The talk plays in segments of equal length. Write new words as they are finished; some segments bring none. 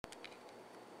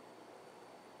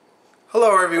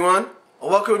Hello everyone,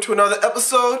 and welcome to another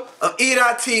episode of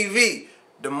E.TV.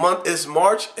 The month is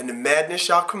March and the madness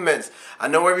shall commence. I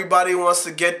know everybody wants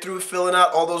to get through filling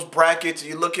out all those brackets.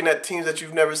 You're looking at teams that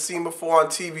you've never seen before on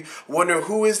TV, wondering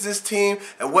who is this team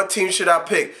and what team should I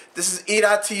pick. This is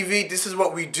E.TV. This is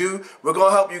what we do. We're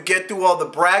going to help you get through all the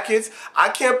brackets. I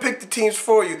can't pick the teams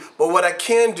for you, but what I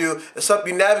can do is help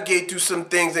you navigate through some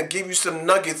things and give you some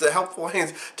nuggets and helpful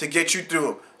hints to get you through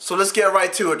them. So let's get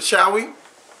right to it, shall we?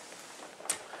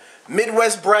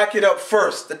 Midwest bracket up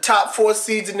first. The top 4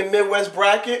 seeds in the Midwest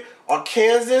bracket are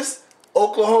Kansas,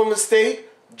 Oklahoma State,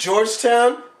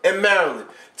 Georgetown, and Maryland.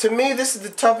 To me, this is the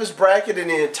toughest bracket in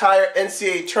the entire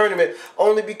NCAA tournament,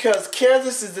 only because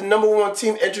Kansas is the #1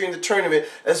 team entering the tournament,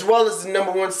 as well as the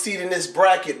 #1 seed in this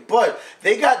bracket. But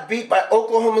they got beat by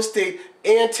Oklahoma State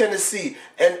and Tennessee,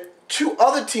 and two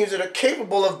other teams that are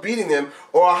capable of beating them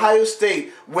are Ohio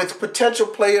State with potential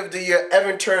player of the year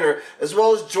Evan Turner, as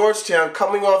well as Georgetown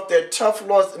coming off their tough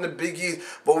loss in the Big East.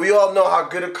 But we all know how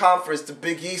good a conference the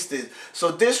Big East is.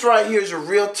 So this right here is a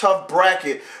real tough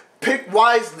bracket. Pick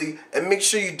wisely and make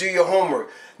sure you do your homework.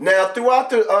 Now,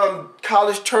 throughout the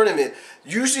college tournament,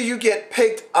 usually you get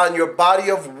picked on your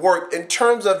body of work in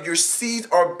terms of your seeds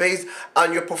are based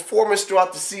on your performance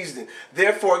throughout the season.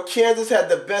 Therefore, Kansas had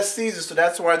the best season, so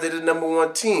that's why they're the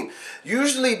 #1 team.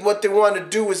 Usually what they want to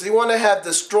do is they want to have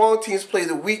the strong teams play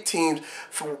the weak teams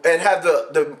and have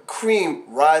the cream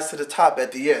rise to the top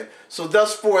at the end. So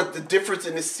thus forth, the difference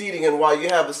in the seeding and why you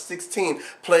have a 16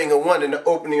 playing a 1 in the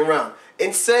opening round.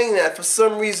 In saying that, for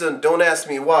some reason, don't ask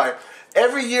me why,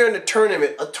 every year in the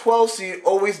tournament, a 12 seed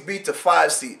always beats a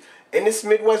 5 seed. In this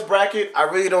Midwest bracket, I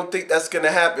really don't think that's going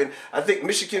to happen. I think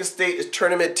Michigan State is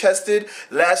tournament tested.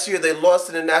 Last year, they lost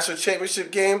in the national championship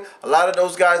game. A lot of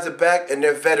those guys are back, and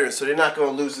they're veterans, so they're not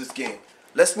going to lose this game.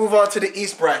 Let's move on to the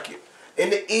East bracket. In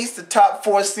the East, the top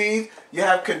 4 seeds, you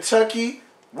have Kentucky,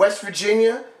 West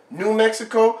Virginia, New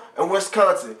Mexico, and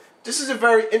Wisconsin. This is a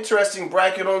very interesting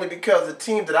bracket only because the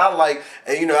team that I like,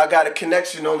 and I got a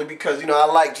connection only because I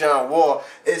like John Wall,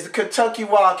 is the Kentucky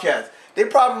Wildcats. They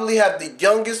probably have the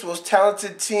youngest, most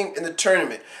talented team in the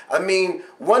tournament. I mean,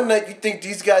 one night you think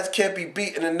these guys can't be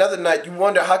beat, and another night you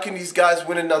wonder how can these guys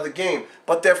win another game.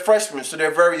 But they're freshmen, so they're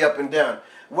very up and down.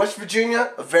 West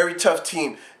Virginia, a very tough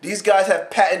team. These guys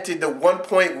have patented the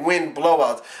 1-point win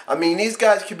blowouts. I mean, these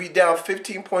guys could be down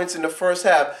 15 points in the first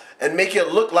half and make it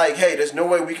look like, hey, there's no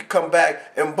way we could come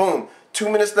back, and boom, 2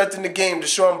 minutes left in the game,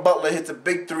 Deshaun Butler hits a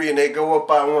big 3 and they go up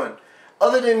by 1.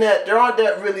 Other than that, there aren't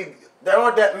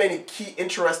that many key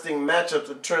interesting matchups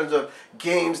in terms of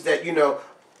games that,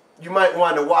 you might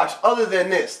want to watch other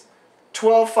than this.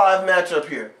 12-5 matchup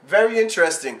here. Very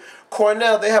interesting.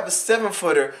 Cornell, they have a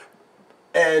 7-footer.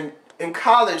 And in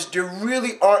college, there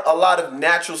really aren't a lot of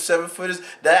natural 7-footers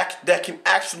that can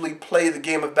actually play the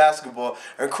game of basketball.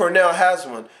 And Cornell has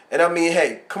one. And I mean,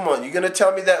 hey, come on. You're going to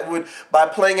tell me that by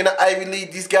playing in the Ivy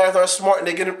League, these guys aren't smart and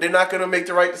they're not going to make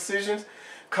the right decisions?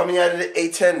 Coming out of the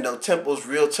A-10, though, Temple's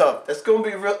real tough. That's going to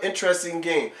be a real interesting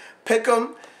game. Pick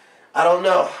 'em, I don't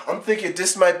know. I'm thinking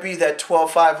this might be that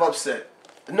 12-5 upset.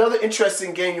 Another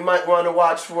interesting game you might want to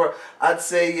watch for, I'd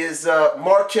say, is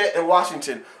Marquette and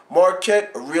Washington.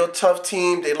 Marquette, a real tough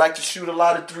team. They like to shoot a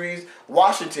lot of threes.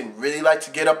 Washington really like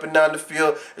to get up and down the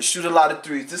field and shoot a lot of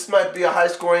threes. This might be a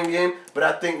high-scoring game, but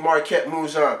I think Marquette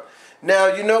moves on.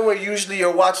 Now, when usually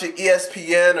you're watching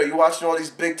ESPN or you're watching all these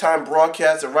big-time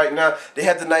broadcasts, and right now they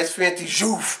have the nice fancy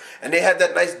zoof, and they have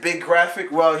that nice big graphic.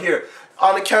 Well, here,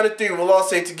 on the count of 3, we'll all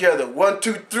say together, 1,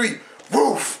 2, 3,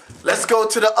 woof! Let's go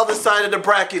to the other side of the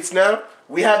brackets now.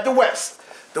 We have the West.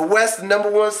 The West, the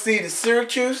 #1 seed is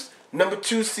Syracuse.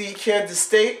 #2 seed Kansas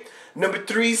State.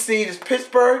 #3 seed is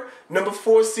Pittsburgh.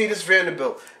 #4 seed is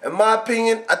Vanderbilt. In my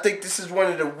opinion, I think this is one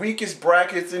of the weakest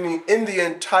brackets in the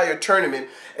entire tournament.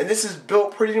 And this is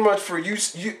built pretty much for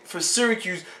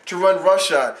Syracuse to run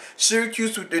roughshod.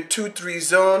 Syracuse with their 2-3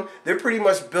 zone, they're pretty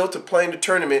much built to play in the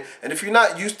tournament. And if you're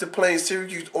not used to playing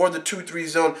Syracuse or the 2-3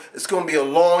 zone, it's going to be a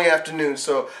long afternoon.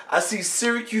 So I see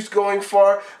Syracuse going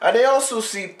far. And I also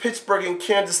see Pittsburgh and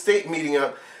Kansas State meeting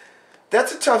up.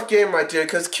 That's a tough game right there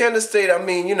because Kansas State, I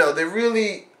mean, they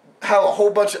really have a whole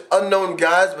bunch of unknown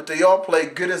guys, but they all play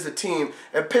good as a team.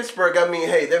 And Pittsburgh, I mean,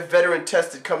 hey, they're veteran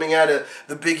tested coming out of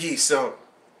the Big East. So,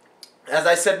 as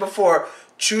I said before,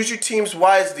 choose your teams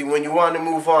wisely when you want to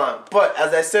move on. But,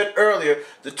 as I said earlier,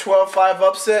 the 12-5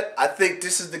 upset, I think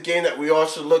this is the game that we all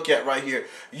should look at right here.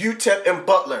 UTEP and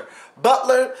Butler.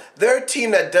 Butler, they're a team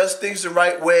that does things the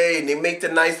right way, and they make the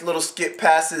nice little skip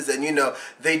passes, and,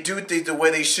 they do things the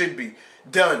way they should be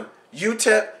done.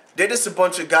 UTEP, They're just a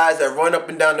bunch of guys that run up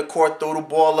and down the court, throw the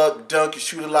ball up, dunk, and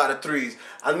shoot a lot of threes.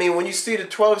 I mean, when you see the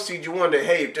 12 seed, you wonder,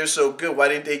 hey, if they're so good, why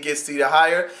didn't they get seeded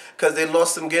higher? Because they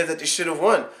lost some games that they should have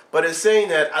won. But in saying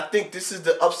that, I think this is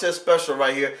the upset special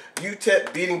right here.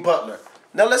 UTEP beating Butler.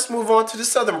 Now let's move on to the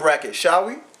Southern bracket, shall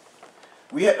we?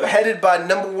 We are headed by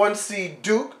number 1 seed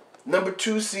Duke, number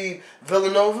 2 seed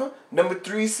Villanova, number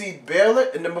 3 seed Baylor,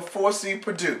 and number 4 seed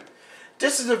Purdue.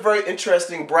 This is a very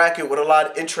interesting bracket with a lot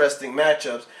of interesting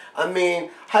matchups. I mean,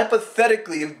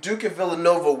 hypothetically, if Duke and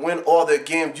Villanova win all their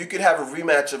games, you could have a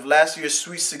rematch of last year's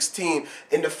Sweet 16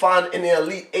 in the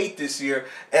Elite 8 this year.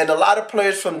 And a lot of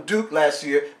players from Duke last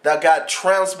year that got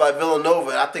trounced by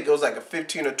Villanova, I think it was like a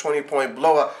 15 or 20 point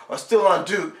blowout, are still on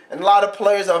Duke. And a lot of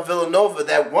players on Villanova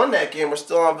that won that game are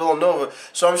still on Villanova.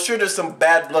 So I'm sure there's some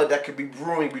bad blood that could be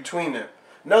brewing between them.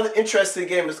 Another interesting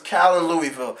game is Cal and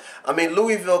Louisville. I mean,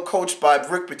 Louisville coached by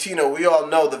Rick Pitino. We all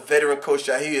know the veteran coach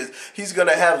that he is. He's going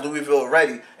to have Louisville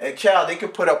ready. And Cal, they can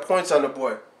put up points on the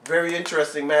board. Very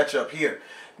interesting matchup here.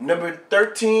 Number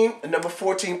 13 and number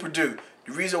 14, Purdue.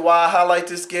 The reason why I highlight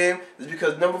this game is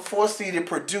because number 4 seeded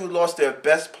Purdue lost their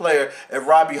best player at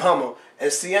Robbie Hummel.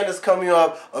 And Sienna's coming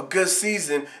off a good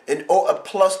season and a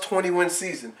plus 20 win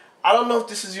season. I don't know if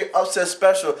this is your upset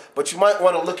special, but you might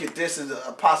want to look at this as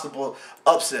a possible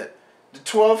upset. The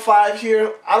 12-5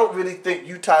 here, I don't really think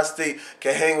Utah State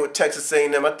can hang with Texas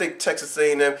A&M. I think Texas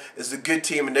A&M is a good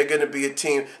team, and they're going to be a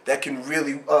team that can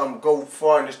really go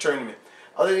far in this tournament.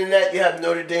 Other than that, you have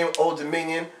Notre Dame, Old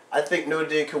Dominion. I think Notre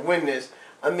Dame can win this.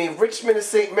 I mean, Richmond and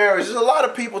St. Mary's, there's a lot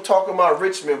of people talking about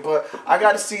Richmond, but I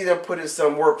got to see them put in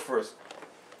some work first.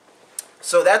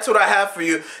 So that's what I have for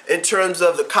you in terms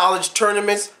of the college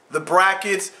tournaments, the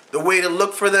brackets, the way to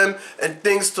look for them, and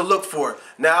things to look for.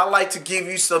 Now, I'd like to give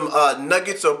you some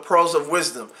nuggets or pearls of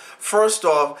wisdom. First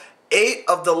off, 8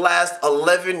 of the last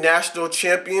 11 national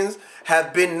champions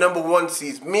have been number 1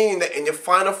 seeds, meaning that in your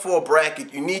Final Four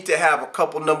bracket, you need to have a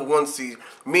couple number 1 seeds,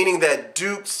 meaning that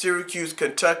Duke, Syracuse,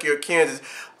 Kentucky, or Kansas,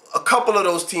 a couple of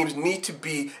those teams need to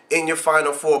be in your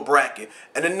Final Four bracket.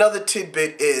 And another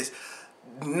tidbit is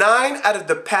 9 out of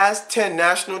the past 10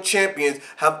 national champions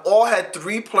have all had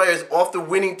 3 players off the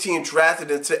winning team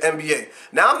drafted into NBA.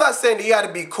 Now, I'm not saying they got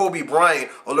to be Kobe Bryant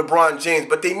or LeBron James,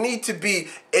 but they need to be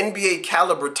NBA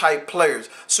caliber type players.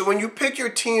 So when you pick your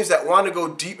teams that want to go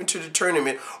deep into the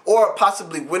tournament or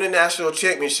possibly win a national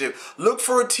championship, look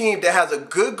for a team that has a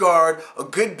good guard, a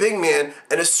good big man,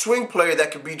 and a swing player that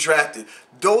can be drafted.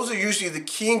 Those are usually the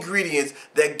key ingredients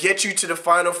that get you to the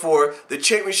Final Four, the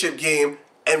championship game,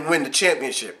 and win the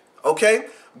championship. Okay?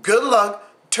 Good luck.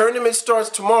 Tournament starts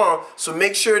tomorrow, so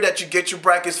make sure that you get your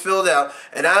brackets filled out.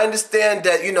 And I understand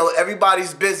that, you know,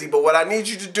 everybody's busy, but what I need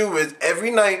you to do is every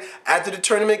night after the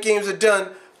tournament games are done,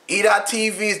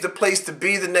 E.TV is the place to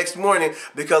be the next morning,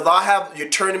 because I'll have your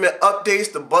tournament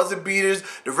updates, the buzzer beaters,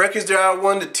 the records that I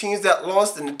won, the teams that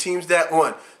lost, and the teams that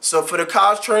won. So for the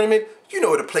college tournament, you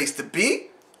know the place to be.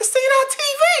 It's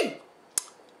E.TV.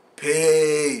 Peace.